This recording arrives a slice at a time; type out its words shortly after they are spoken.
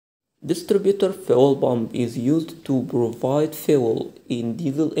Distributor fuel pump is used to provide fuel in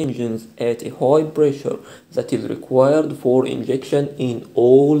diesel engines at a high pressure that is required for injection in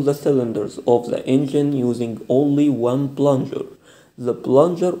all the cylinders of the engine using only one plunger. The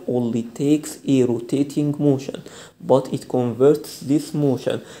plunger only takes a rotating motion, but it converts this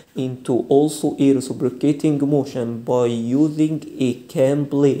motion into also a reciprocating motion by using a cam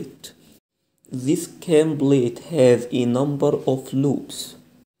plate. This cam plate has a number of loops.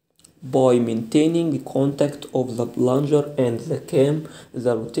 By maintaining contact of the plunger and the cam,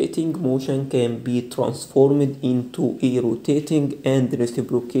 the rotating motion can be transformed into a rotating and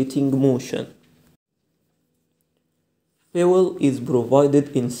reciprocating motion. Fuel is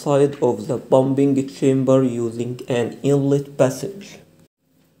provided inside of the pumping chamber using an inlet passage.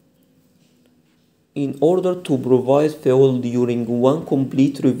 In order to provide fuel during one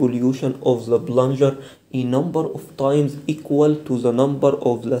complete revolution of the plunger a number of times equal to the number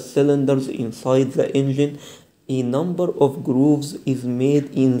of the cylinders inside the engine, a number of grooves is made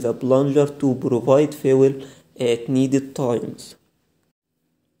in the plunger to provide fuel at needed times.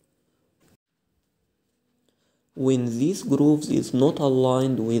 When these grooves is not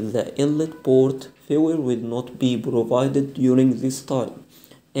aligned with the inlet port, fuel will not be provided during this time,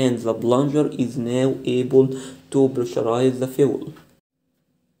 and the plunger is now able to pressurize the fuel.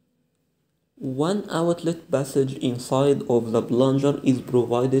 One outlet passage inside of the plunger is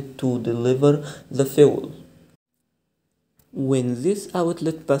provided to deliver the fuel. When this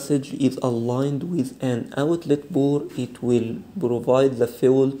outlet passage is aligned with an outlet bore, it will provide the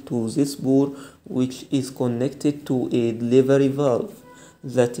fuel to this bore, which is connected to a delivery valve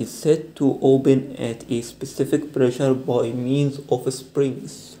that is set to open at a specific pressure by means of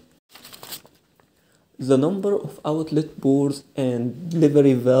springs. The number of outlet bores and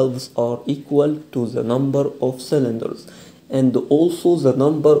delivery valves are equal to the number of cylinders, and also the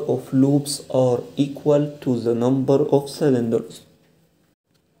number of loops are equal to the number of cylinders.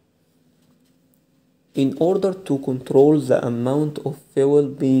 In order to control the amount of fuel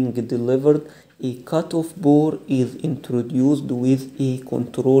being delivered, a cutoff bore is introduced with a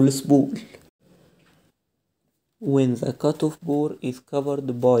control spool. When the cutoff bore is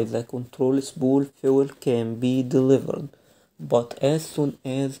covered by the control spool, fuel can be delivered, but as soon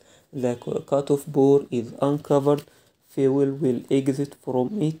as the cutoff bore is uncovered, fuel will exit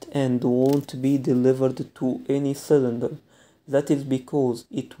from it and won't be delivered to any cylinder. That is because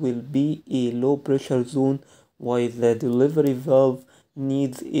it will be a low pressure zone while the delivery valve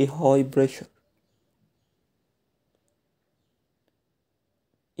needs a high pressure.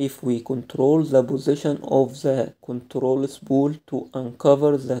 If we control the position of the control spool to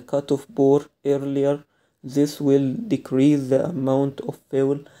uncover the cutoff bore earlier, this will decrease the amount of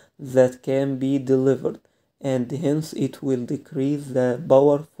fuel that can be delivered, and hence it will decrease the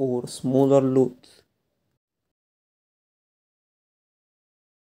power for smaller loads.